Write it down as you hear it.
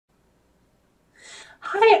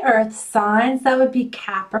Hi, Earth signs. That would be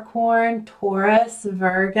Capricorn, Taurus,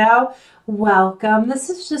 Virgo. Welcome. This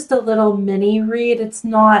is just a little mini read. It's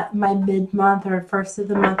not my mid-month or first of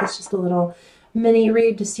the month. It's just a little mini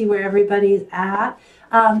read to see where everybody's at.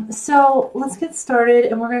 So let's get started,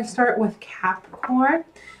 and we're going to start with Capricorn.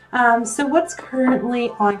 So what's currently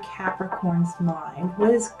on Capricorn's mind?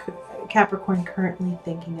 What is Capricorn currently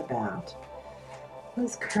thinking about? What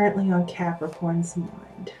is currently on Capricorn's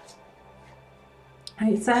mind?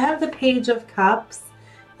 Alright, so I have the Page of Cups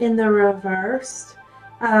in the reverse.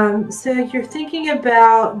 So you're thinking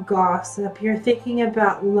about gossip, you're thinking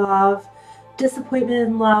about love, disappointment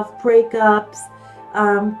in love, breakups,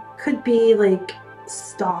 could be like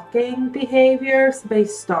stalking behavior, somebody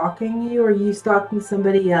stalking you or you stalking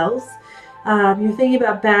somebody else. You're thinking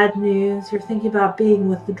about bad news, you're thinking about being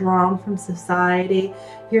withdrawn from society,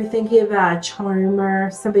 you're thinking about a charmer,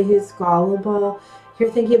 somebody who's gullible. You're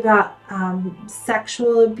thinking about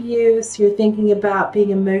sexual abuse. You're thinking about being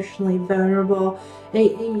emotionally vulnerable.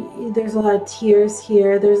 There's a lot of tears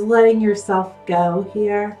here. There's letting yourself go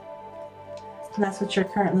here. And that's what you're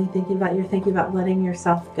currently thinking about. You're thinking about letting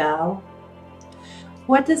yourself go.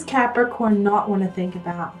 What does Capricorn not want to think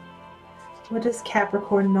about? What does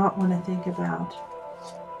Capricorn not want to think about?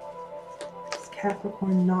 What does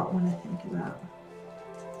Capricorn not want to think about?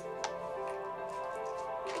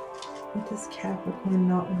 What does Capricorn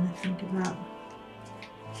not want to think about?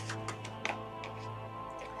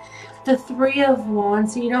 The Three of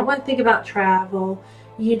Wands. So you don't want to think about travel.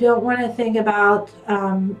 You don't want to think about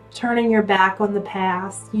turning your back on the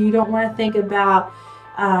past. You don't want to think about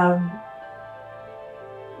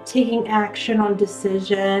taking action on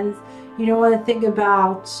decisions. You don't want to think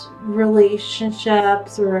about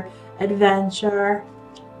relationships or adventure.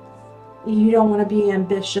 You don't want to be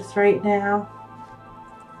ambitious right now.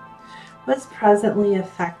 What's presently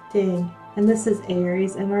affecting, and this is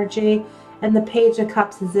Aries energy, and the Page of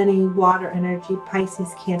Cups is any water energy,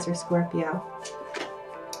 Pisces, Cancer, Scorpio.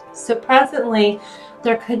 So presently,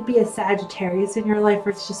 there could be a Sagittarius in your life,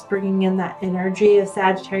 or it's just bringing in that energy of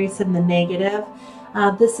Sagittarius in the negative.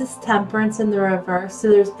 This is Temperance in the reverse, so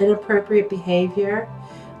there's inappropriate behavior,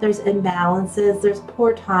 there's imbalances, there's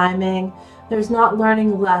poor timing, there's not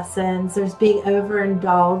learning lessons, there's being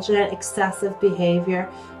overindulgent, excessive behavior,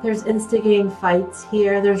 there's instigating fights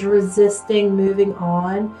here, there's resisting moving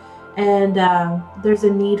on, and there's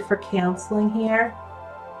a need for counseling here.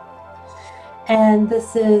 And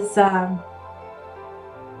this is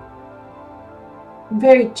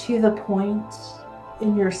very to the point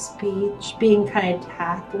in your speech, being kind of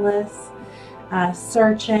tactless,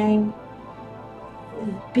 searching,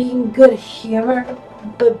 being good humor,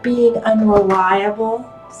 but being unreliable.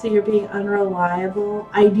 So you're being unreliable,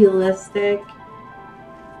 idealistic,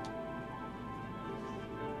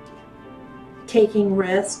 taking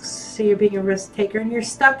risks. So you're being a risk taker, and you're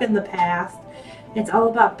stuck in the past. It's all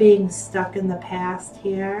about being stuck in the past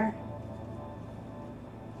here.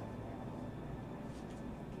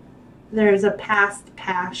 There's a past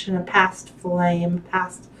passion, a past flame,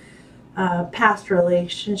 past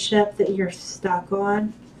relationship that you're stuck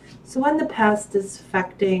on. So when the past is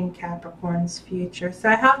affecting Capricorn's future. So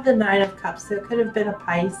I have the Nine of Cups. So it could have been a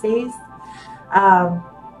Pisces.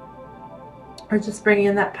 Or just bringing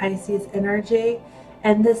in that Pisces energy.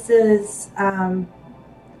 And this is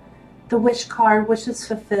the wish card, wishes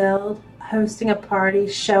fulfilled, hosting a party,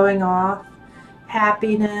 showing off,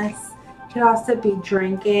 happiness. It could also be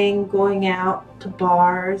drinking, going out to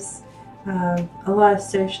bars, a lot of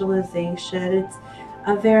socialization. It's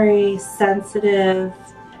a very sensitive,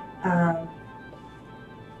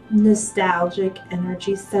 nostalgic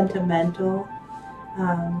energy, sentimental,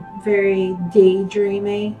 very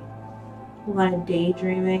daydreamy, a lot of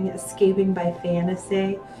daydreaming, escaping by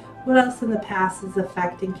fantasy. What else in the past is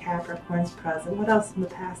affecting Capricorn's present? What else in the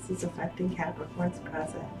past is affecting Capricorn's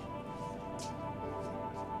present?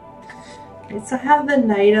 Okay, so I have the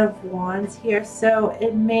Knight of Wands here, so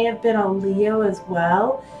it may have been a Leo as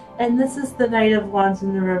well. And this is the Knight of Wands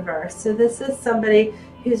in the reverse. So this is somebody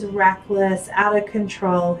who's reckless, out of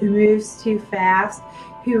control, who moves too fast,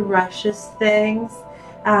 who rushes things.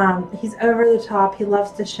 He's over the top. He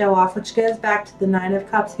loves to show off, which goes back to the Nine of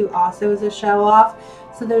Cups, who also is a show off.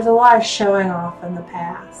 So there's a lot of showing off in the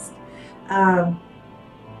past.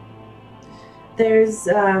 There's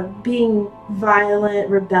being violent,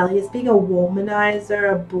 rebellious, being a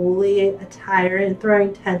womanizer, a bully, a tyrant,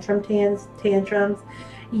 throwing tantrums.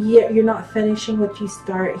 You're not finishing what you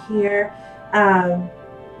start here.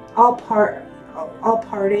 All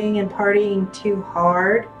partying and partying too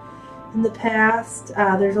hard in the past.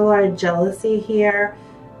 There's a lot of jealousy here.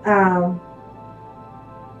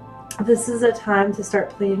 This is a time to start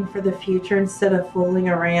planning for the future instead of fooling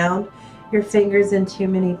around your fingers in too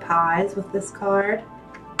many pies with this card.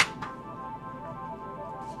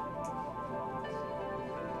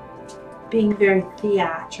 Being very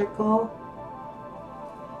theatrical.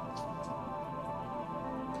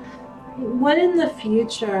 What in the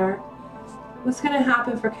future? What's going to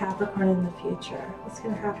happen for Capricorn in the future? What's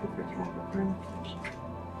going to happen for Capricorn in the future?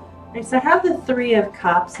 All right, so I have the Three of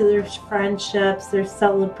Cups. So there's friendships, there's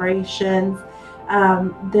celebrations,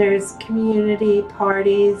 there's community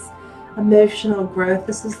parties, emotional growth.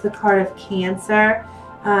 This is the card of Cancer.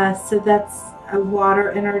 So that's a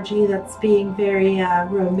water energy that's being very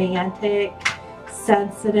romantic,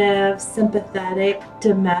 sensitive, sympathetic,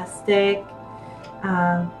 domestic.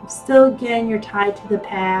 Still again, you're tied to the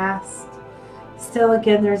past. Still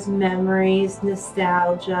again, there's memories,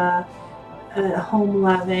 nostalgia, home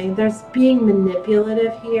loving. There's being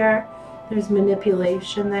manipulative here. There's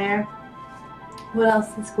manipulation there. What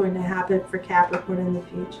else is going to happen for Capricorn in the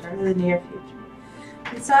future, in the near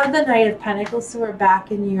future? So I have the Knight of Pentacles, so we're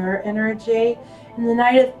back in your energy. And the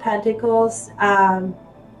Knight of Pentacles,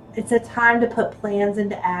 it's a time to put plans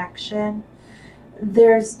into action.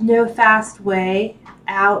 There's no fast way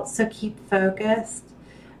out, so keep focused.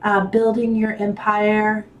 Building your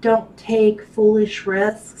empire, don't take foolish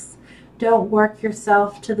risks. Don't work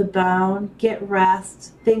yourself to the bone. Get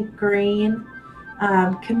rest. Think green.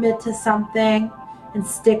 Commit to something and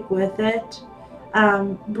stick with it.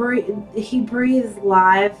 He breathes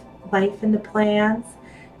life into plans.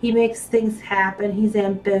 He makes things happen. He's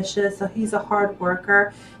ambitious. So he's a hard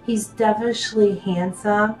worker. He's devilishly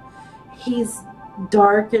handsome. He's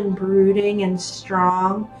dark and brooding and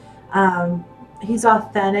strong. He's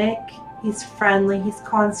authentic. He's friendly. He's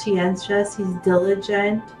conscientious. He's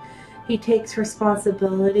diligent. He takes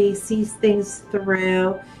responsibility, sees things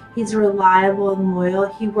through. He's reliable and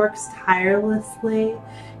loyal. He works tirelessly.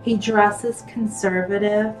 He dresses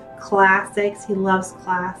conservative. Classics. He loves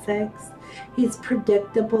classics. He's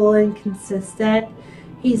predictable and consistent.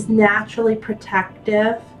 He's naturally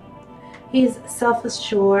protective. He's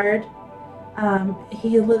self-assured.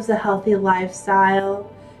 He lives a healthy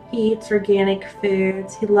lifestyle. He eats organic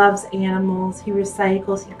foods. He loves animals. He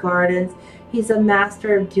recycles. He gardens. He's a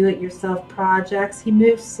master of do-it-yourself projects. He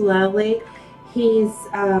moves slowly.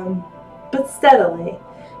 But steadily.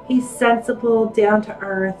 He's sensible, down to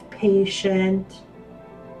earth, patient.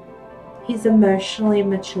 He's emotionally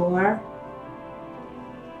mature.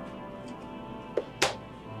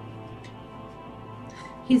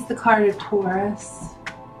 He's the card of Taurus.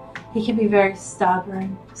 He can be very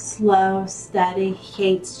stubborn, slow, steady. He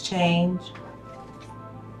hates change.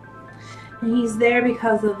 And he's there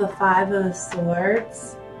because of the Five of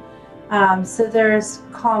Swords. So there's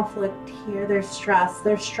conflict here, there's stress,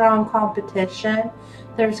 there's strong competition,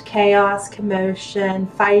 there's chaos, commotion,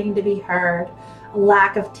 fighting to be heard, a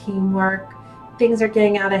lack of teamwork, things are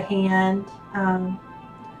getting out of hand,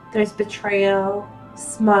 there's betrayal,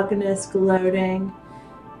 smugness, gloating.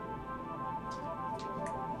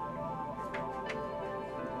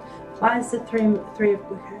 Why is the three of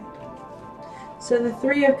okay. So the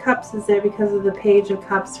Three of Cups is there because of the Page of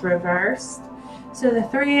Cups reversed. So the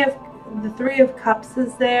Three of Cups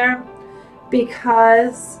is there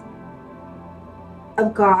because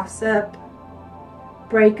of gossip,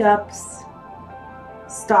 breakups,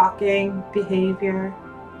 stalking behavior.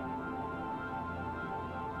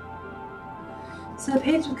 So the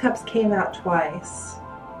Page of Cups came out twice.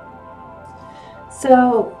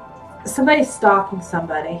 So somebody's stalking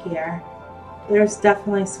somebody here. There's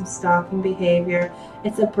definitely some stalking behavior.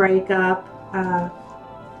 It's a breakup. And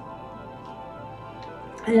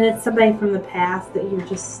it's somebody from the past that you're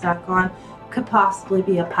just stuck on. Could possibly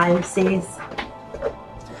be a Pisces.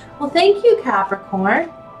 Well, thank you,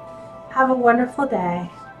 Capricorn. Have a wonderful day.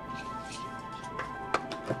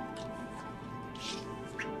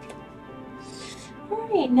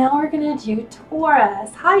 Alright, now we're going to do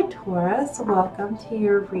Taurus. Hi, Taurus. Welcome to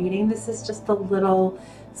your reading. This is just a little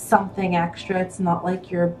something extra. It's not like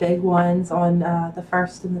your big ones on the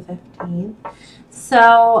 1st and the 15th.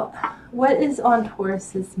 So, what is on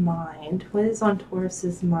Taurus's mind? What is on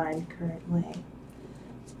Taurus's mind currently?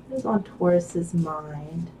 What is on Taurus's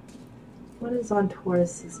mind? What is on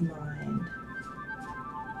Taurus's mind?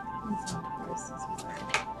 What is on Taurus's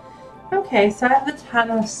mind? Okay, so I have the Ten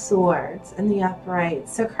of Swords in the upright.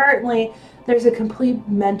 So currently, there's a complete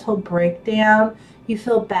mental breakdown. You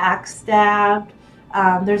feel backstabbed.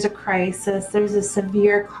 There's a crisis. There's a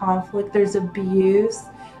severe conflict. There's abuse.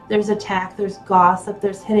 There's attack. There's gossip.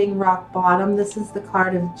 There's hitting rock bottom. This is the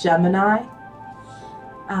card of Gemini.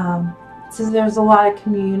 So there's a lot of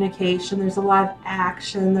communication, there's a lot of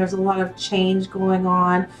action, there's a lot of change going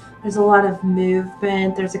on, there's a lot of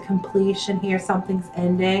movement, there's a completion here, something's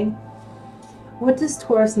ending. What does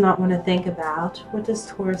Taurus not want to think about? What does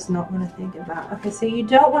Taurus not want to think about? Okay, so you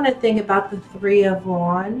don't want to think about the Three of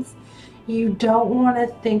Wands. You don't want to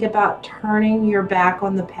think about turning your back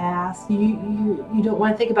on the past. You don't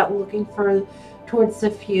want to think about looking towards the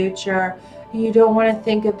future. You don't want to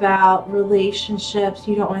think about relationships.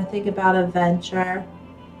 You don't want to think about adventure.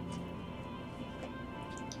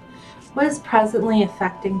 What is presently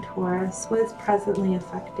affecting Taurus? What is presently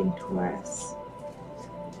affecting Taurus?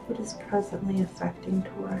 What is presently affecting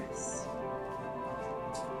Taurus?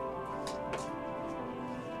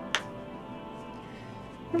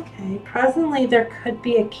 Okay, presently there could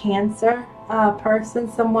be a Cancer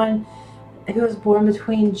person, someone who was born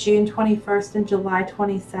between June 21st and July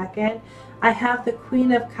 22nd. I have the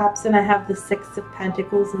Queen of Cups and I have the Six of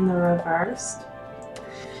Pentacles in the reversed.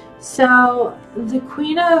 So the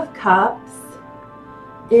Queen of Cups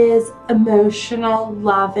is emotional,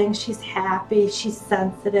 loving, she's happy, she's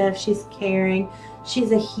sensitive, she's caring,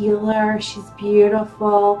 she's a healer, she's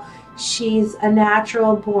beautiful, she's a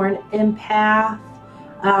natural born empath,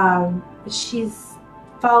 she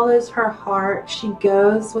follows her heart, she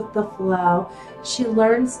goes with the flow, she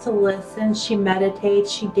learns to listen, she meditates,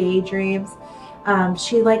 she daydreams,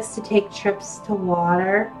 she likes to take trips to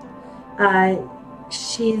water,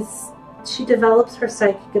 she develops her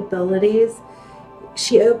psychic abilities.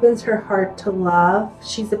 She opens her heart to love.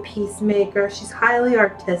 She's a peacemaker. She's highly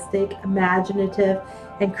artistic, imaginative,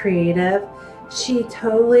 and creative. She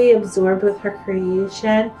totally absorbed with her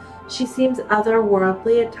creation. She seems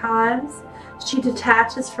otherworldly at times. She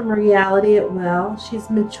detaches from reality at will. She's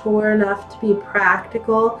mature enough to be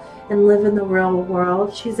practical and live in the real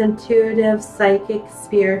world. She's intuitive, psychic,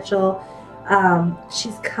 spiritual.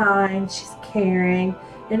 She's kind. She's caring.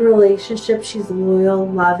 In relationships, she's loyal,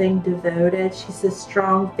 loving, devoted. She has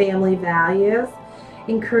strong family values.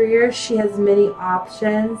 In career, she has many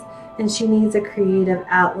options and she needs a creative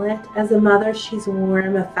outlet. As a mother, she's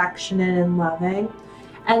warm, affectionate, and loving.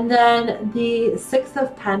 And then the Six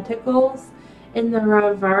of Pentacles in the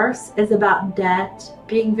reverse is about debt,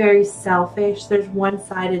 being very selfish. There's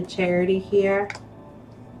one-sided charity here.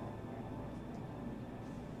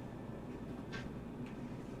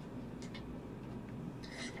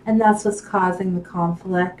 And that's what's causing the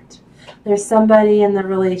conflict. There's somebody in the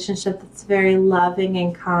relationship that's very loving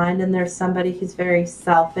and kind, and there's somebody who's very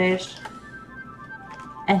selfish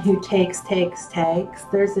and who takes.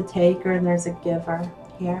 There's a taker and there's a giver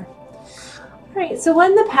here. All right, so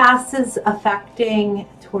when the past is affecting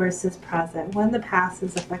Taurus's present, when the past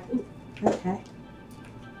is affecting, okay.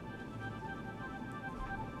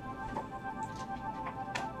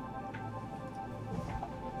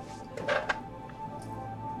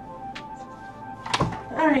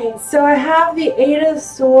 Alright, so I have the Eight of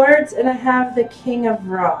Swords and I have the King of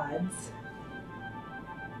Rods.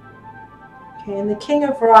 Okay, and the King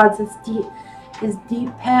of Rods is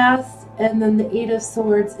deep past, and then the Eight of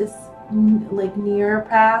Swords is like near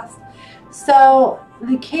past. So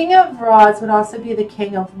the King of Rods would also be the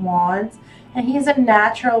King of Wands, and he's a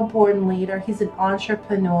natural born leader. He's an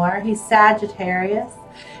entrepreneur. He's Sagittarius.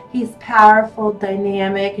 He's powerful,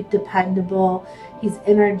 dynamic, dependable. He's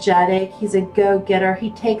energetic. He's a go-getter.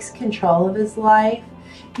 He takes control of his life.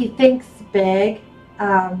 He thinks big.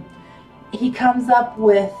 He comes up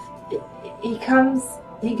with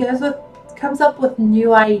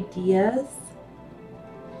new ideas.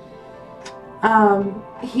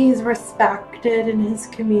 He's respected in his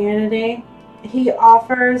community. He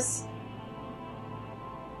offers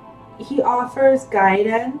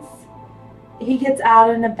guidance. He gets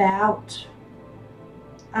out and about.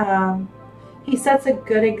 He sets a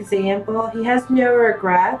good example. He has no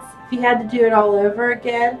regrets. If he had to do it all over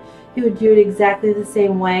again, he would do it exactly the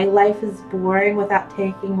same way. Life is boring without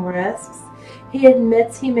taking risks. He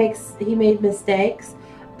admits he made mistakes,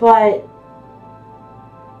 but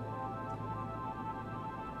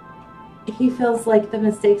he feels like the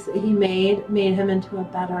mistakes that he made him into a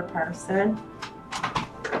better person.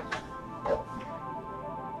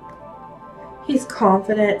 He's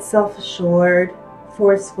confident, self-assured,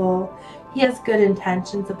 forceful. He has good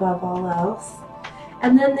intentions above all else.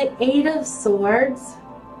 And then the Eight of Swords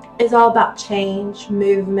is all about change,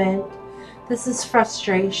 movement. This is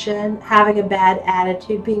frustration, having a bad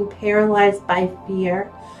attitude, being paralyzed by fear,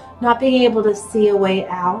 not being able to see a way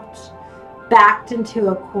out, backed into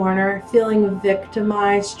a corner, feeling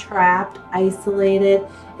victimized, trapped, isolated,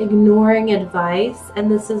 ignoring advice. And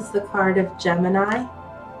this is the card of Gemini.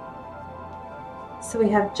 So we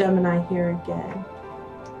have Gemini here again.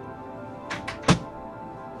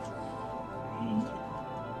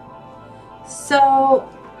 So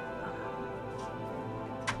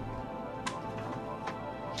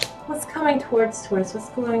what's coming towards Taurus? What's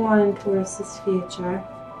going on in Taurus's future?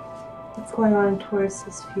 What's going on in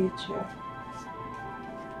Taurus's future?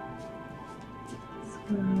 What's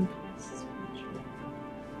going on in Taurus's future?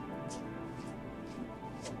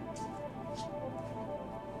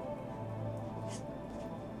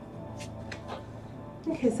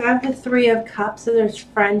 Okay, so I have the Three of Cups. So there's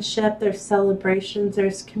friendship, there's celebrations,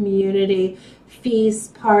 there's community,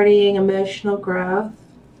 feast, partying, emotional growth.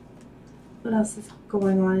 What else is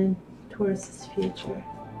going on in Taurus's future?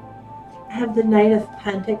 I have the Knight of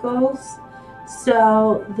Pentacles.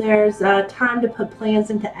 So there's time to put plans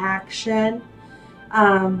into action.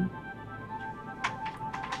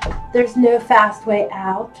 There's no fast way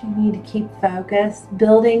out. You need to keep focused.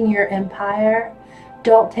 Building your empire.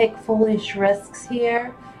 Don't take foolish risks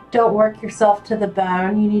here. Don't work yourself to the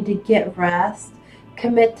bone. You need to get rest.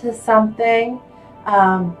 Commit to something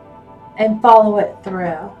and follow it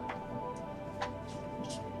through.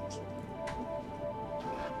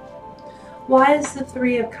 Why is the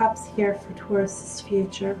Three of Cups here for Taurus's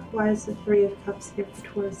future? Why is the Three of Cups here for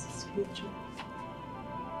Taurus's future?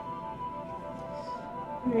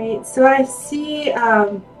 Alright, so I see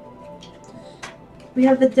we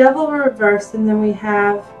have the Devil reversed, and then we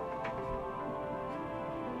have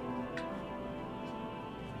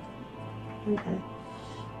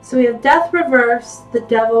so we have Death reversed, the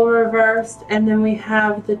Devil reversed, and then we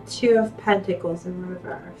have the Two of Pentacles in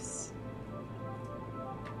reverse.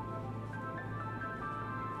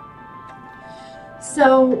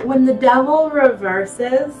 So when the Devil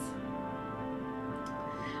reverses,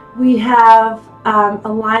 we have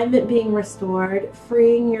alignment being restored,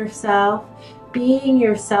 freeing yourself, being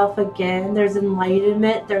yourself again. There's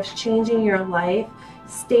enlightenment, there's changing your life,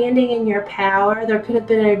 standing in your power. There could have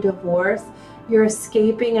been a divorce. You're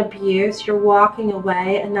escaping abuse, you're walking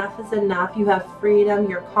away. Enough is enough. You have freedom,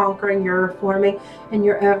 you're conquering, you're reforming, and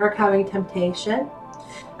you're overcoming temptation.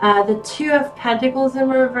 The Two of Pentacles in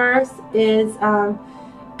reverse is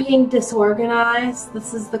being disorganized.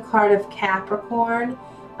 This is the card of Capricorn.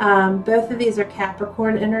 Both of these are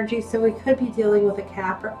Capricorn energy, so we could be dealing with a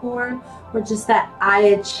Capricorn or just that I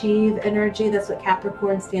achieve energy. That's what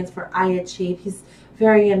Capricorn stands for, I achieve. He's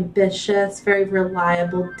very ambitious, very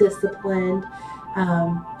reliable, disciplined.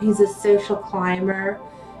 He's a social climber.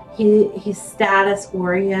 He's status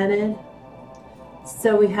oriented.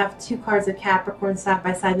 So we have two cards of Capricorn side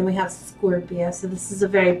by side, and then we have Scorpio. So this is a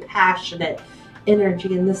very passionate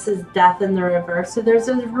energy, and this is Death in the reverse. So there's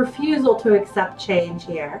a refusal to accept change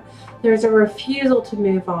here. There's a refusal to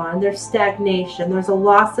move on. There's stagnation. There's a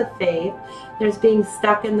loss of faith. There's being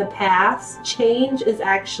stuck in the past. Change is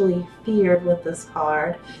actually feared with this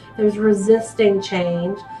card. There's resisting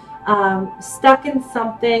change. Stuck in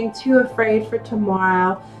something, too afraid for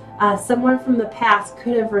tomorrow. Someone from the past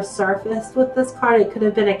could have resurfaced with this card. It could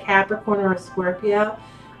have been a Capricorn or a Scorpio.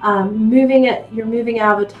 You're moving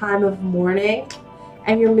out of a time of mourning,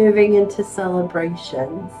 and you're moving into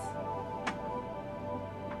celebrations.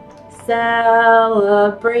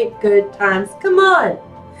 Celebrate good times. Come on.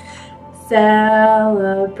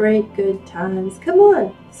 Celebrate good times. Come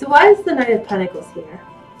on. So why is the Knight of Pentacles here?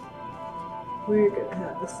 We're going to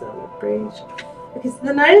have a celebration. Because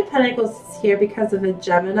the Knight of Pentacles is here because of a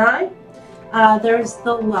Gemini. There's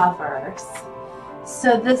the Lovers.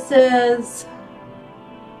 So this is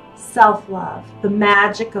self-love, the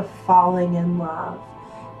magic of falling in love.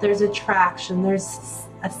 There's attraction. There's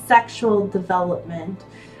a sexual development.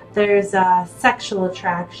 There's a sexual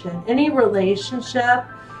attraction. Any relationship,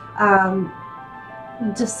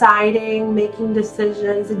 deciding, making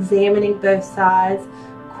decisions, examining both sides,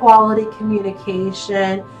 quality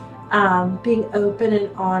communication, being open and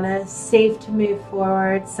honest, safe to move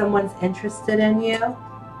forward, someone's interested in you.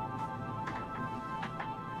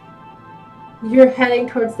 You're heading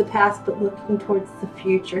towards the past but looking towards the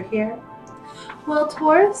future here. Well,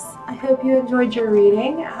 Taurus, I hope you enjoyed your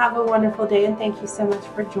reading. Have a wonderful day, and thank you so much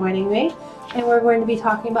for joining me. And we're going to be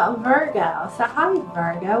talking about Virgo. So hi,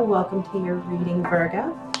 Virgo. Welcome to your reading,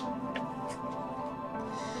 Virgo.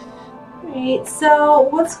 Alright, so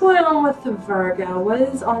what's going on with the Virgo? What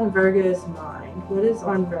is on Virgo's mind? What is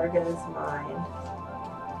on Virgo's mind?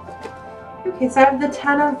 Okay, so I have the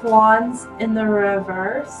Ten of Wands in the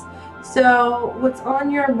reverse. So what's on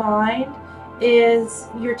your mind is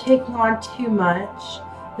you're taking on too much.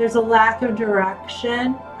 There's a lack of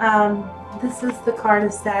direction. This is the card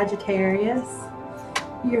of Sagittarius.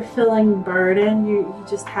 You're feeling burdened. You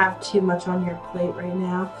just have too much on your plate right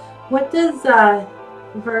now. What does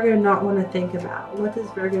Virgo not want to think about? What does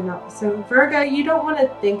Virgo not? So Virgo, you don't want to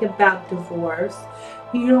think about divorce.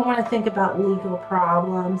 You don't want to think about legal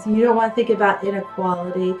problems. You don't want to think about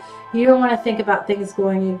inequality. You don't want to think about things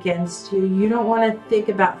going against you. You don't want to think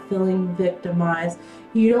about feeling victimized.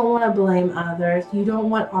 You don't want to blame others. You don't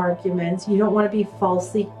want arguments. You don't want to be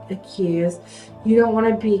falsely accused. You don't want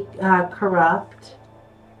to be corrupt.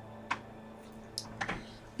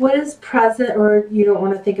 What is present, or you don't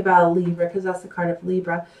want to think about a Libra because that's the card of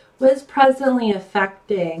Libra. What is presently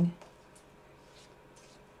affecting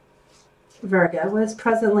Virgo? What is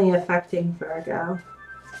presently affecting Virgo?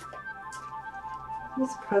 What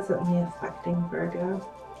is presently affecting Virgo?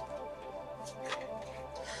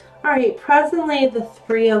 Alright, presently the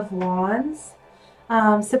Three of Wands.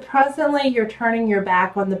 So presently you're turning your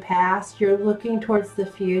back on the past. You're looking towards the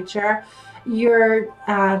future. You're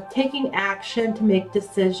taking action to make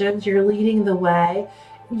decisions. You're leading the way.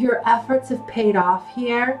 Your efforts have paid off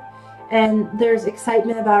here. And there's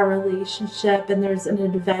excitement about a relationship, and there's an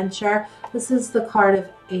adventure. This is the card of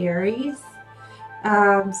Aries.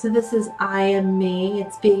 So this is I am me.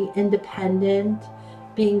 It's being independent,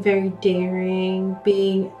 being very daring,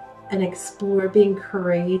 being an explorer, being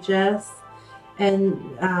courageous,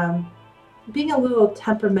 and being a little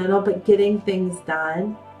temperamental, but getting things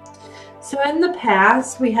done. So in the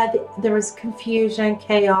past, there was confusion,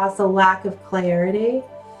 chaos, a lack of clarity.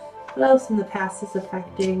 What else in the past is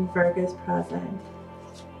affecting Virgo's present?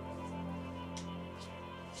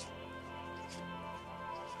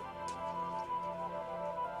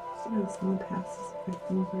 What else in the past is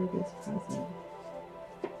affecting Virgo's present?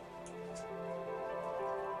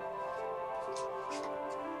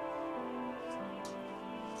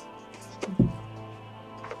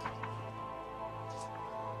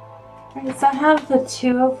 Alright, so I have the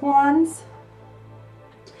Two of Wands.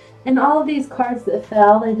 And all of these cards that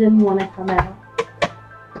fell, they didn't want to come out.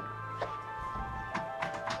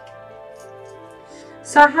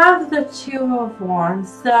 So I have the Two of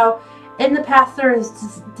Wands. So in the past there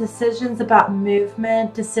is decisions about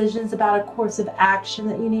movement, decisions about a course of action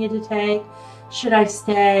that you need to take. Should I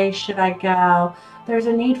stay? Should I go? There's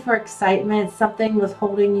a need for excitement. Something was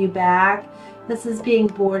holding you back. This is being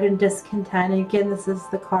bored and discontent. And again, this is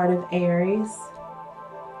the card of Aries.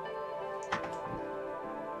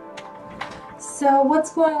 So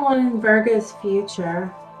what's going on in Virgo's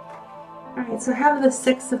future? Alright, so I have the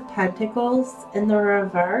Six of Pentacles in the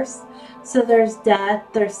reverse. So there's death,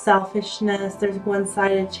 there's selfishness, there's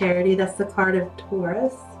one-sided charity. That's the card of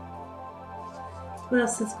Taurus. What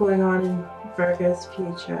else is going on in Virgo's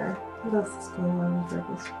future? What else is going on in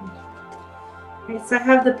Virgo's future? Alright, so I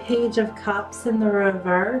have the Page of Cups in the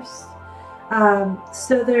reverse.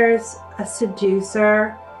 So there's a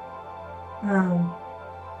seducer.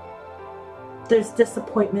 There's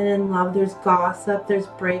disappointment in love, there's gossip, there's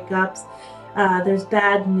breakups, there's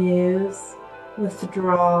bad news,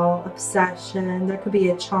 withdrawal, obsession. There could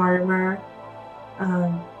be a charmer,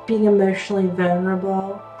 being emotionally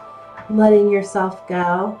vulnerable, letting yourself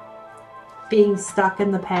go, being stuck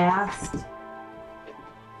in the past.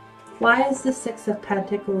 Why is the Six of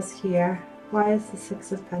Pentacles here? Why is the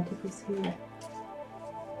Six of Pentacles here?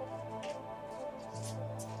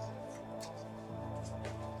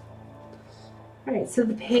 Alright, so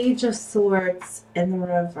the Page of Swords in the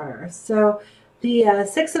reverse. So the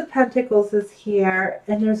Six of Pentacles is here,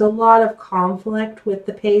 and there's a lot of conflict with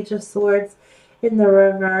the Page of Swords in the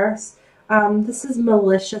reverse. This is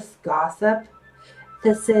malicious gossip.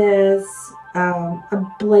 This is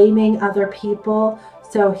blaming other people.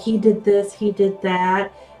 So he did this, he did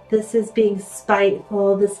that. This is being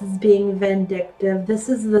spiteful. This is being vindictive. This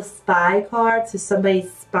is the spy card, so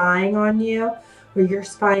somebody's spying on you, or you're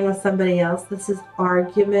spying on somebody else. This is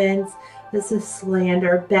arguments. This is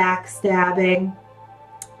slander, backstabbing,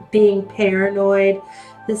 being paranoid.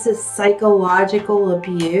 This is psychological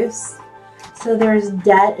abuse. So there's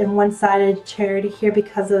debt and one-sided charity here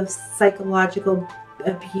because of psychological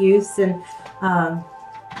abuse and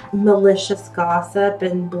malicious gossip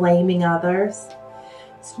and blaming others.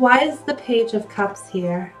 So why is the Page of Cups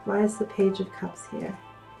here? Why is the Page of Cups here?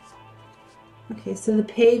 Okay, so the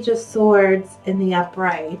Page of Swords in the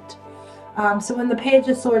upright. So when the Page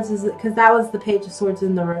of Swords is, because that was the Page of Swords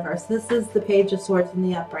in the reverse. This is the Page of Swords in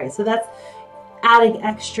the upright. So that's adding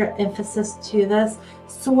extra emphasis to this.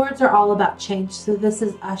 Swords are all about change. So this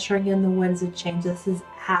is ushering in the winds of change. This is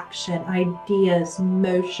action, ideas,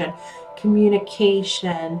 motion,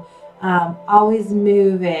 communication, always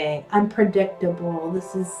moving, unpredictable.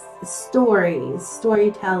 This is stories,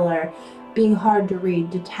 storyteller, being hard to read,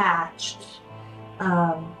 detached,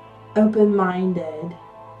 open-minded.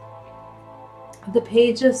 The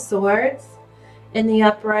Page of Swords in the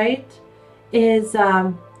upright is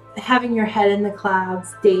having your head in the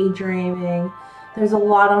clouds, daydreaming. There's a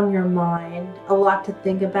lot on your mind, a lot to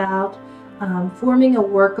think about, forming a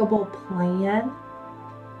workable plan,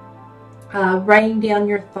 writing down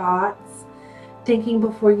your thoughts, thinking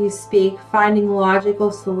before you speak, finding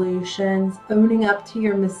logical solutions, owning up to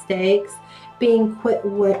your mistakes, being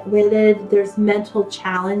quick-witted. There's mental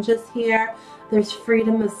challenges here. There's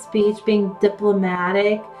freedom of speech, being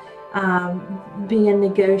diplomatic, being a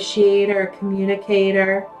negotiator, a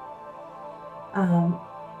communicator,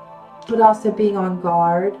 but also being on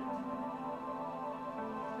guard.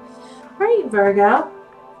 All right, Virgo.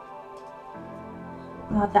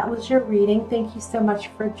 That was your reading. Thank you so much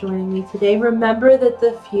for joining me today. Remember that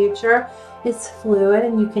the future is fluid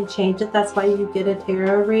and you can change it. That's why you get a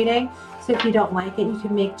tarot reading. So if you don't like it, you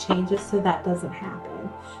can make changes so that doesn't happen.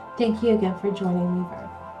 Thank you again for joining me, Virgo.